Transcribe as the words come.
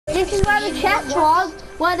This is where the chest was,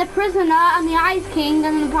 where the prisoner and the Ice King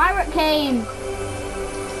and the pirate came.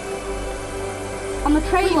 On the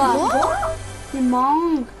trailer. Wait, what? Your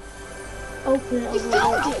mom. Open it. You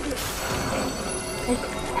found it.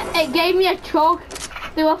 It gave me a chug.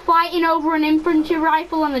 They were fighting over an infantry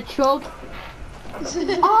rifle and a chug. Oh, I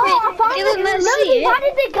found it. No, they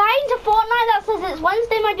added the guy into Fortnite that says it's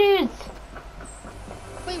Wednesday, my dudes.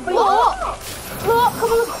 Wait, what? Look, come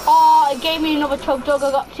on. Oh, it gave me another chug jug. I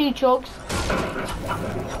got 2 chugs.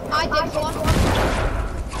 I did one.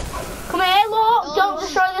 Come here, look. Don't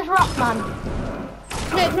destroy this rock, man.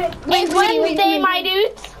 No, It's Wednesday, my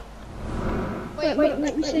dudes. Wait,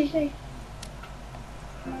 let me see.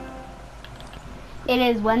 It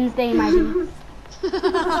is Wednesday, my dudes.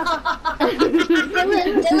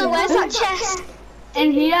 Dylan, where's that chest?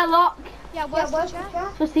 In here, look. Yeah, where's the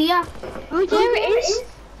chest? Just here. Oh, there it is.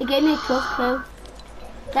 It gave me a chug too.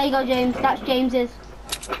 There you go, James. That's James's.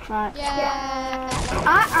 Right. Yeah.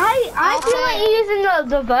 I feel like you're using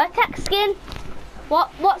the Vertex skin.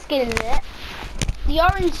 What skin is it? The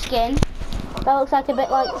orange skin. That looks like a bit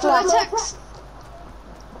like Vertex.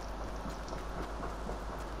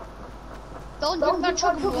 Don't drop that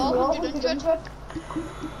truck as well, 100.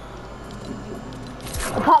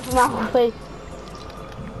 Apart from Alfie.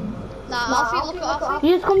 Nah, Alfie, look at Alfie.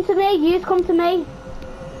 You come to me.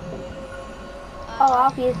 Oh,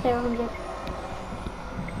 Alfie is 200.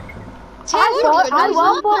 I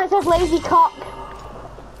won't, but it says lazy cock.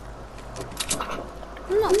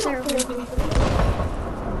 I'm not terrible.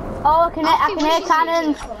 Oh, I can hear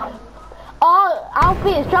cannons. Oh,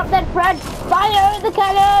 Alfie, it's drop dead Fred. Fire the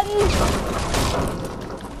cannons!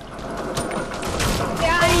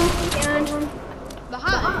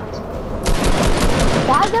 Behind.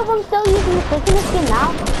 Why is everyone still using the prisoner skin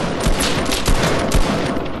now?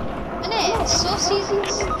 And it's so season 8.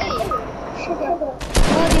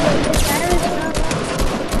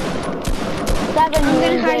 Seven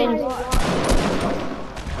years.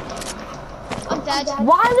 I'm dead.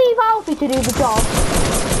 Why leave Alfie to do the job?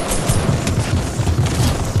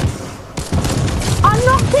 I'm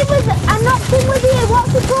knocked in with you.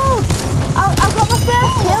 What's it called? I got my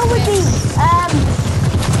first kill with these.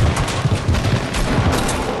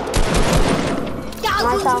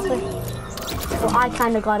 Nice, Alfie. Well, I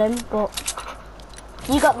kind of got him, but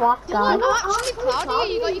you got the last guy. I'm actually proud of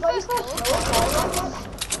you. You got your first kill.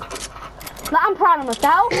 I'm proud of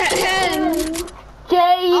myself.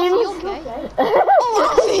 James. Alfie, okay? Oh,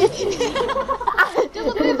 Alfie.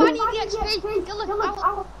 Dylan, move. I need the XP. Dylan, I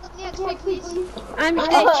want the XP, please. I'm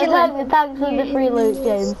chilling. Thanks for the free loot,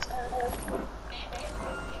 James.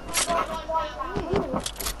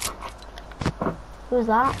 Who's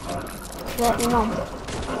that? What, your mum?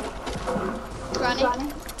 Granny.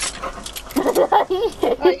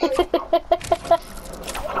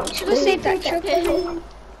 Should have saved that truck.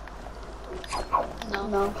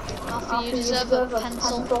 No. Alfie, you deserve a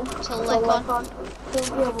pencil to lick on.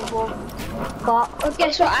 Got. Well,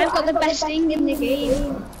 guess what? I've got the best thing in the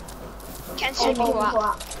game. Can't say no what.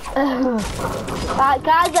 Right,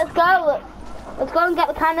 guys, let's go. Let's go and get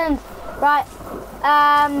the cannons. Right.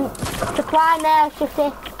 Supply there,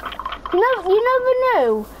 Shifty. You never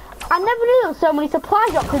knew. I never knew there were so many supply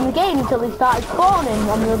drops in the game until they started spawning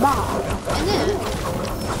on the map.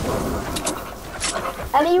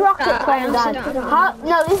 Any rockets going down?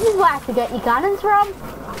 No, this is where I have to get your cannons from.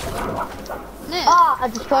 Oh, I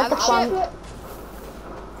destroyed the plant.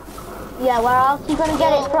 Yeah, where else are you going to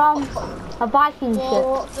get it from? A Viking ship.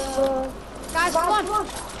 Guys, come on.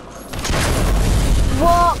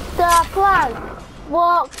 Walk the plank.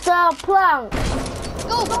 Walk the plank.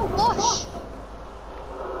 Go, Bush.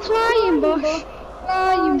 Flying bush.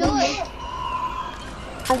 Flying bush.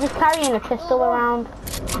 I'm just carrying a pistol around.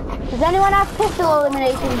 Does anyone have pistol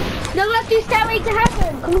elimination? No, let's do Stairway to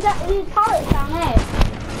Heaven. Come and get these pallets down here.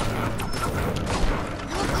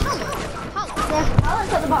 There's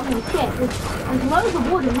pallets at the bottom of the ship. There's loads of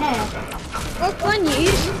wood in there. What can you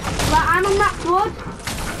use? Right, I'm on Max Wood.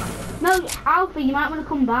 No, Alfie, you might want to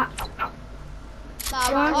come back. Nah,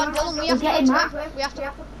 we can't, Dylan, we have to go to him. We have to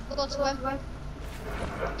go to him.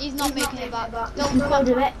 He's not making it back. Dylan, come on.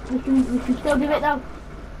 Do it. We can still do it though.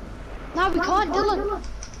 No, we can't, Dylan.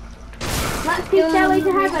 Let's do Stairway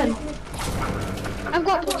to Heaven. I've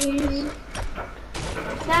got balloons.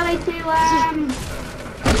 Stairway to,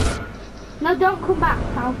 No, don't come back,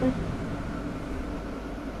 Alfie.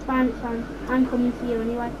 It's fine. I'm coming to you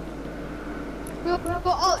anyway. But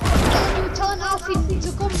you were telling Alfie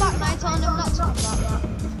to come back, and I'm telling him not to come back.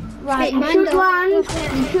 Right, you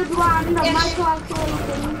should land on my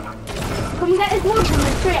calculations. Come get his wood from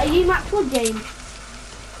the tree. Are you Max Wood, James?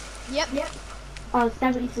 Yep. Oh,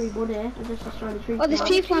 73 wood here. I just destroyed the tree. Oh, there's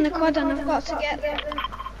people on the quad and I've got to get them.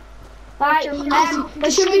 Right,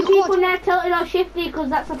 there should be people in there tilted or shifty because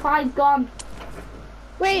that supply's gone.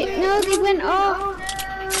 Wait, no, they went off.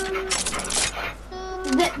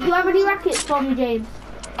 Do you have any rockets for me, James?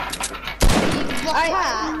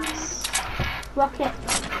 Rocket.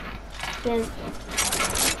 Cheers.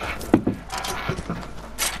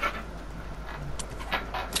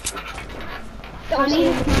 I need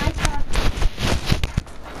a sniper.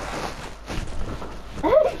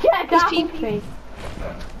 Check out the tree.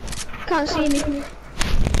 Can't see me.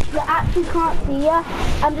 You actually can't see you.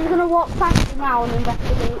 I'm just gonna walk past you now and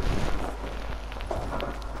investigate.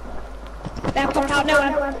 They're put out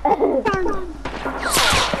nowhere.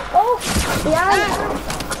 Oh, yeah.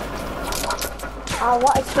 I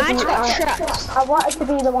wanted to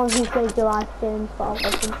be the one who saved your life, James, but I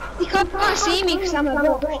wasn't. You can't see me because I'm a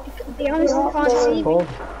bush. They honestly can't see me.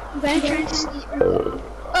 I'm going to try to see you.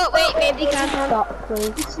 Oh wait, maybe they can. Stop,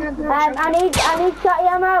 please. I need shotty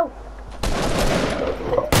ammo.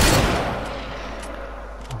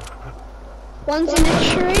 One's in a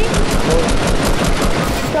tree.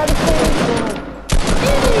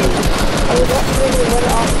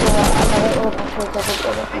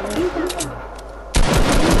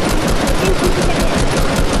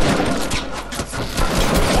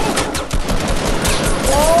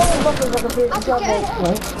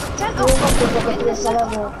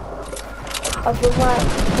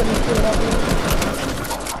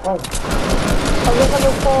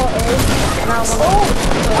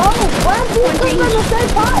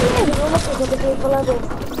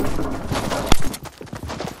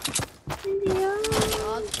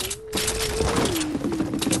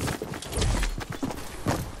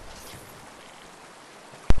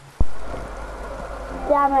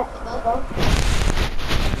 Damn it.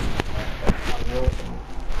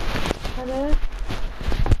 Hello?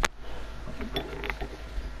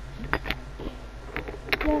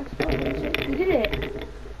 Yes, you did it?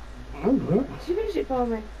 I'm good. Did you finish it for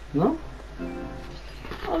me? No?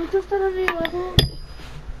 I'm just on a new level. Did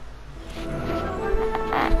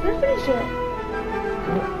I finish it?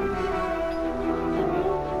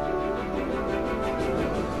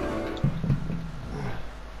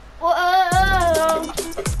 Whoa!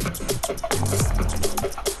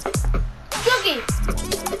 Juggy!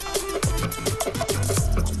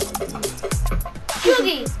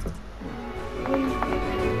 Juggy!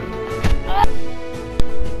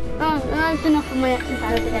 Oh, that's enough of my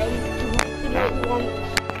exercise today.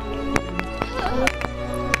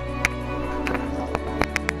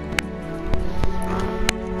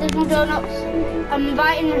 There's my donuts. I'm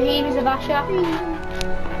inviting Raheem as a basher.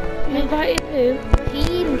 You invited who?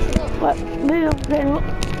 Raheem. What? Move, look.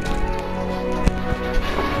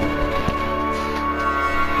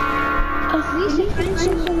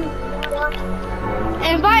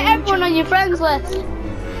 Invite everyone on your friends list.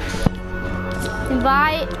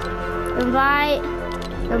 Invite, invite,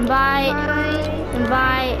 invite,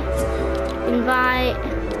 invite, invite,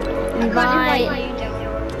 invite,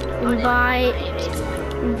 invite,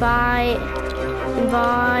 invite,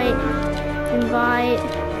 invite, invite.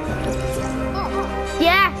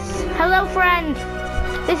 Yes! Hello friend!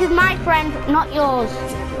 This is my friend, not yours.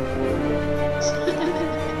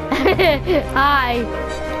 Hi.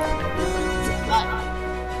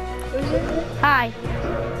 Hi.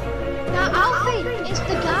 Now, Alfie, it's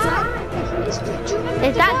the guy.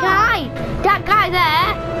 It's that guy. That guy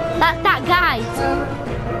there. That's that guy.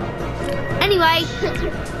 Anyway.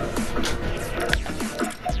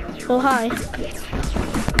 Oh, hi.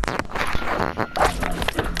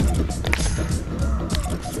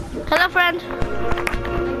 Hello, friend.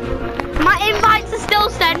 My invites are still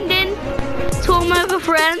sending to all my other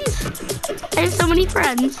friends. I have so many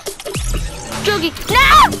friends. Juggy.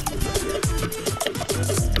 No!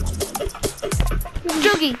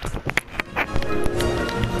 Juggy.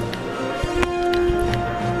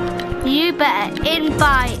 You better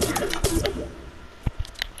invite.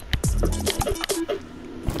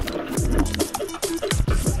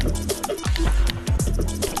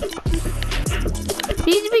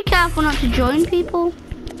 You need to be careful not to join people.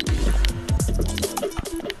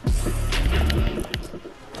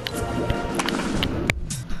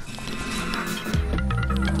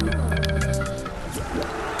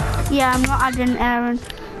 Yeah, I'm not adding Aaron.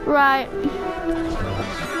 Right.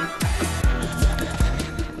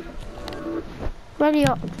 Ready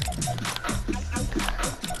up.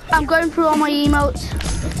 I'm going through all my emotes.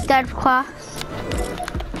 Dead class.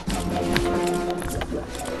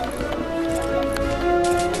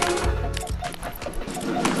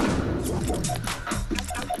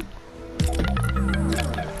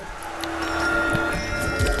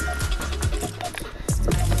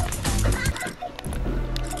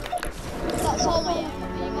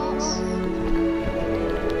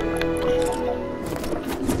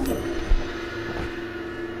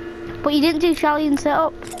 challenge set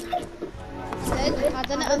up. I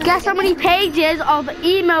done it. Guess how many pages of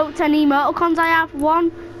emotes and emoticons I have?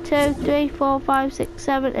 1, 2, 3, 4, 5, 6,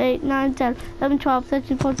 7, 8, 9, 10, 11, 12,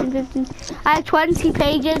 13, 14, 15. I have 20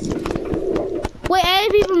 pages. Wait, I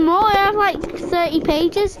have even more. I have like 30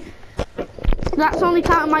 pages. That's only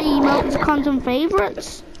counting my emoticons and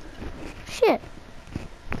favorites. Shit.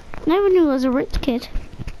 Never knew I was a rich kid.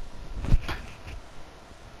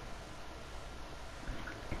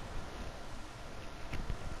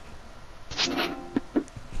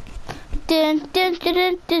 Dun dun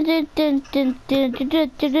dun dun dun dun dun dun dun dun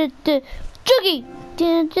dun dun. Juggy.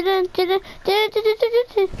 Dun dun dun dun dun dun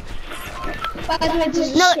dun.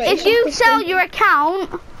 No, if you sell your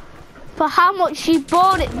account for how much you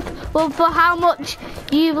bought it, well, for how much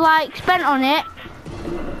you've like spent on it,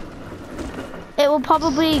 it will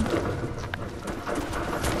probably.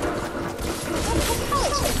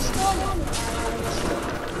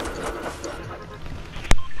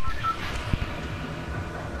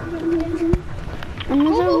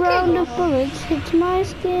 Another round of bullets hits my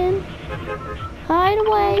skin. Hide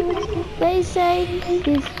away, they say,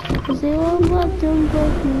 cause they won't let them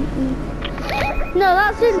break me. No,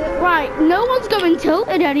 that's it. Right, no one's going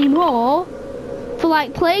tilted anymore for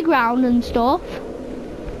like playground and stuff.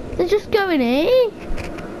 They're just going here.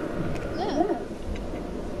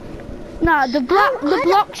 No, the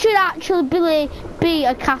block should actually be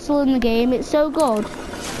a castle in the game. It's so good.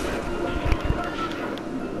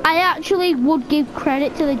 I actually would give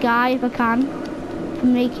credit to the guy if I can for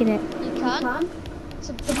making it. You can? It's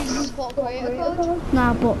a business spot creator code?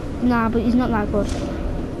 Nah, but he's not that good.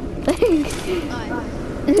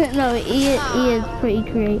 Nice. No, he is pretty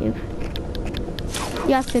creative.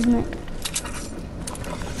 You have to admit.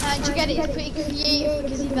 And you get it, it's pretty creative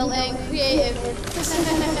because he built it in creative.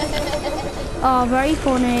 Oh, very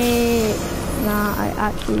funny. Nah, it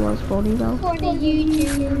actually was funny though. Funny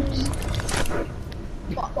YouTubers.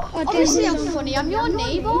 Obviously I'm funny, I'm your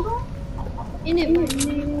neighbour.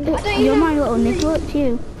 You're my little nigger, it's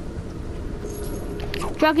you.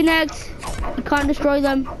 Dragon eggs, you can't destroy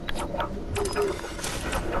them.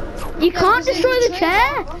 You can't destroy the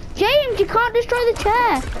chair! James, you can't destroy the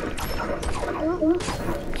chair!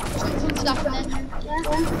 Something's happening.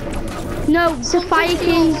 No, the Fire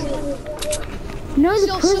King. No, the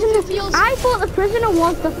prisoner. I thought the prisoner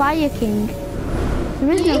was the Fire King.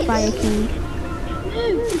 There is no Fire King.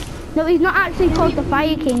 No, he's not actually called the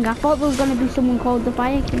Fire King. I thought there was going to be someone called the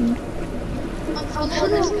Fire King. I'm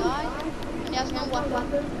following this guy, and he has no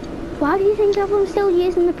weapon. Why do you think everyone's still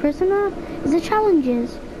using the prisoner? Is the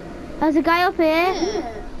challenges? There's a guy up here.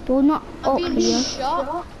 Yeah. Well, not I'm up being here.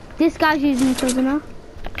 shot. This guy's using the prisoner.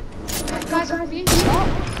 Guys, I'm being shot.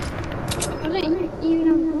 I don't even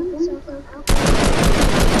know.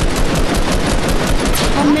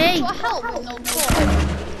 On me. What help with no core?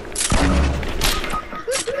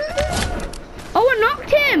 Oh, I knocked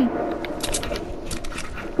him.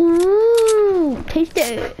 Ooh, taste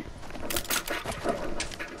it.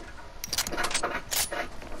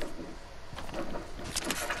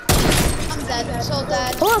 I'm dead, I'm so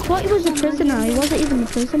dead. Oh, I thought he was a prisoner. He wasn't even a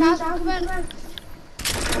prisoner. Guys, I'm coming.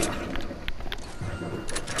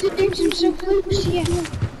 I'm so close, yeah.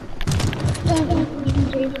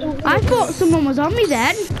 I thought someone was on me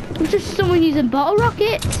then. It was just someone using bottle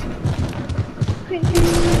rockets.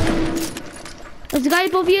 There's a guy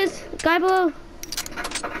above you. Guy below.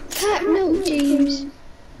 No, James.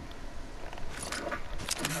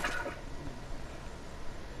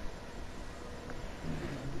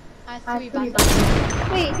 I have 3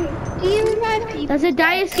 back. Wait, do you revive people? There's a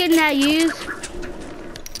dire skin there, use.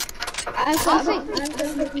 I've got Alfie!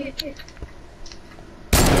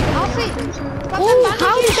 Oh,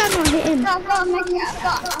 how did I not hit him? I've got a medkit,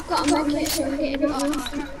 I've got a medkit, so I'm hitting it.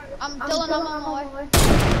 I'm Dylan, I'm on my way.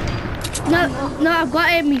 No, I've got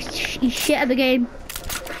him. He's shit at the game.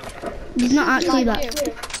 He's not actually Like that.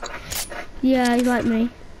 you. Yeah, he's like me.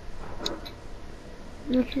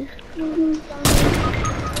 Look at.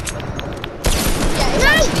 Yeah, it's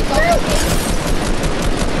actually got me.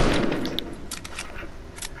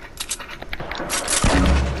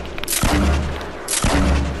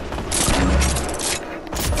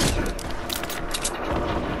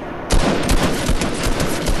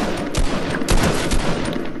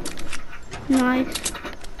 Nice.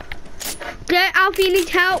 Get Alfie, you need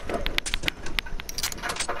help.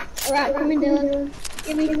 Alright, come in, Dylan.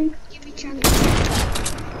 Give me chance.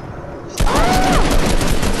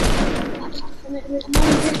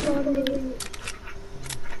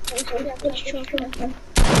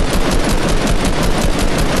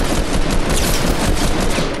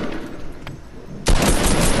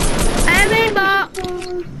 I'm in, but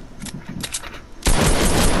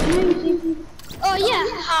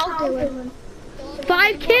I'll do it.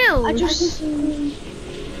 5 kills? I just...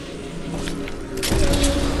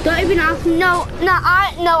 Don't even ask me. No,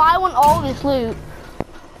 I want all this loot.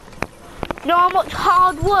 You know how much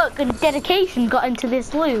hard work and dedication got into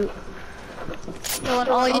this loot? No, and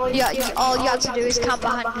all you had to do is camp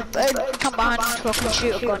behind the truck and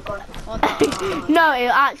shoot a gun. No, it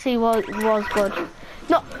actually was good.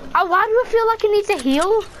 No, why do I feel like I need to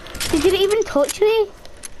heal? He didn't even touch me.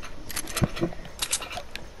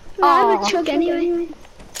 No, I'm a chug anyway.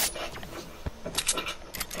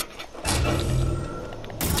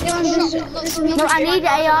 No, I need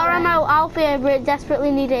AR ammo. Alfie, I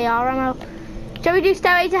desperately need AR ammo. Shall we do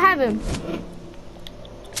Stairway to Heaven?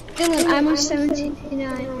 Dylan, I'm on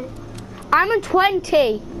 79. I'm on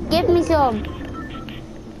 20. Give me some.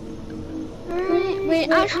 Alright, wait,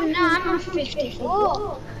 actually, no, I'm on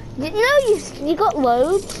 54. No, you got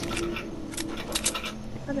loads.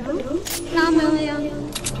 I don't know. No,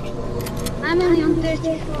 I'm only on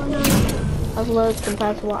 34 now. I've loads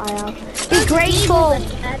compared to what I have. Be grateful.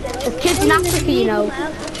 There's kids in Africa, you know.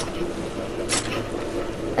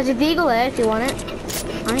 There's a deagle there if you want it.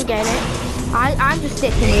 I ain't getting it. I'm just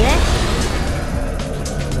sticking with it.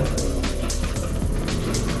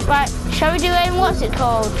 Right, shall we do what's it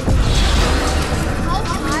called? How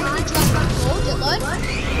high did you have to hold it, look?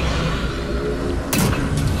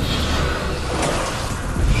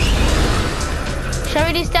 Shall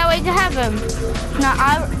we do Stairway to Heaven? No,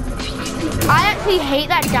 I actually hate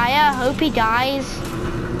that guy. I hope he dies.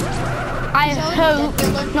 I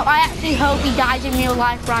actually hope he dies in real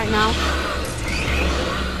life right now.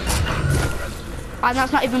 And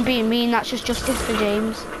that's not even being mean, that's just justice for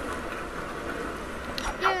James.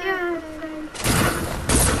 Yeah.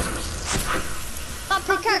 That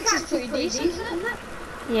pickaxe is pretty decent, isn't it?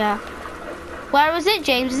 Yeah. Where is it,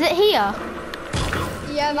 James? Is it here?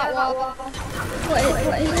 Yeah, that wall. What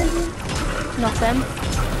is it? Nothing.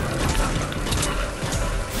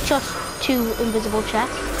 Just 2 invisible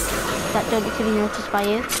chests that don't need to be noticed by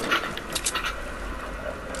you.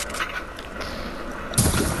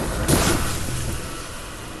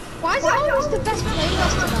 Why is it always the best player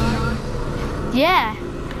tonight? Yeah.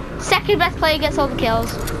 Second best player gets all the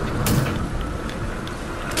kills.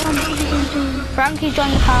 Frankie's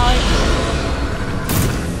joined the party.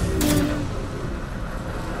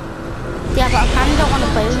 Yeah, but I kinda don't want to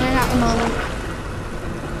play with him at the moment.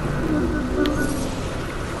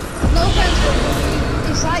 No offense, but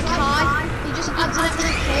it's like high. He just adds an extra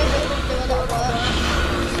kill and do a lot of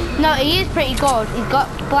work. No, he is pretty good. He's got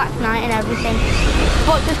Black Knight and everything.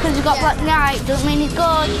 But just because he's got Black Knight doesn't mean he's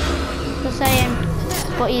good. Just saying.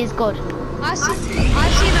 But he is good. I've seen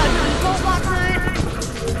a default Black Knight.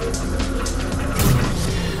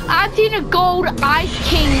 I've seen a gold Ice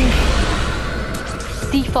King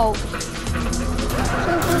default.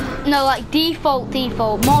 No, like default.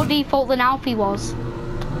 More default than Alfie was.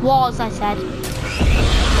 I said.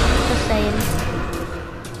 Just saying.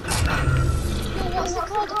 What's it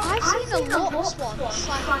called? I've seen a Lux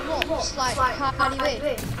once, like Cardi B.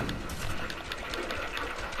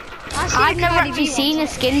 I've never actually seen a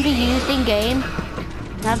skin be used in game.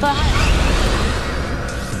 Never.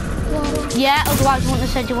 Yeah, otherwise you wouldn't have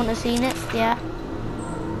said you wouldn't have seen it. Yeah.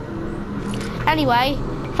 Anyway,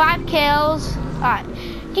 5 kills. Alright.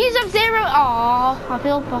 Use up 0. Aww, I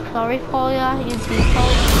feel sorry for you. You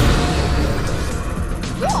default.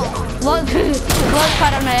 Look,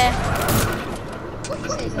 put him here.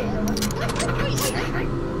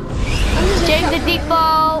 James the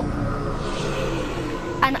default.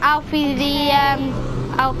 And Alfie the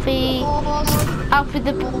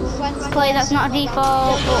player that's not a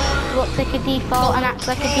default, but looks like a default and acts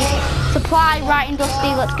like a default. Supply, right and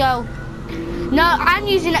Dusty, let's go. No, I'm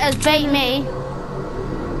using it as bait, me.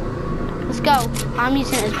 Let's go. I'm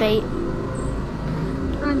using it as bait.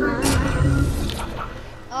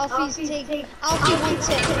 Alfie wants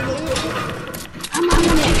it. I'm on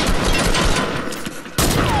it.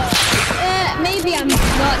 Maybe I'm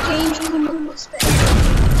not James.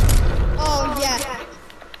 Oh yeah.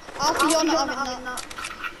 Alfie, you're not having that.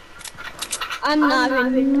 I'm not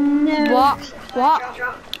having no. What?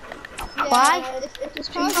 Yeah, Why? Look,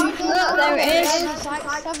 there it is. There's like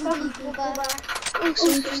 7 people there. Oh,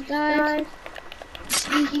 some just died.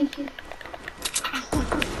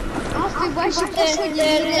 Alfie, where's your push when you need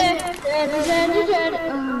it? Where is my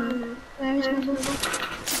bubble? Where is everyone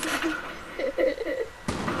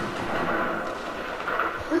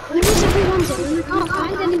doing? I can't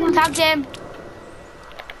find anyone. Tagged him.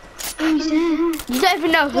 Who's there? You don't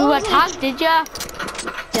even know who I tagged, did ya?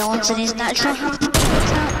 Dylan's in his natural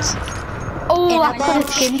habitat. Oh, I could have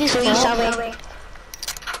skinned his foot. Sorry.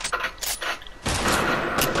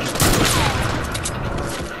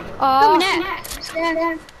 Oh, next.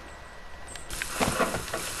 Yeah.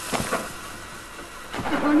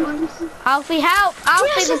 Alfie, help! Alfie,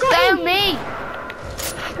 Yes, just I got stay him. on me.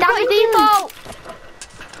 got Damn him. default.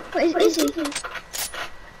 What is he?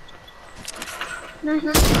 Nice.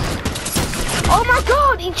 Oh my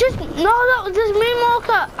god, he just, no, that was this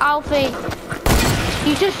moonwalker. Alfie,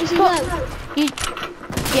 you just Is he put, low?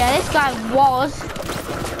 yeah, this guy was.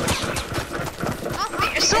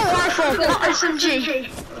 It's not rifle, not SMG.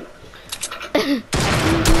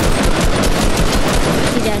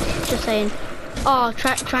 He dead, just saying. Oh,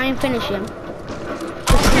 try and finish him.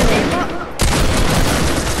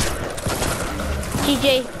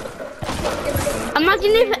 GG.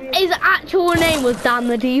 Imagine if his actual name was Dan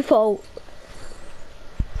the Default.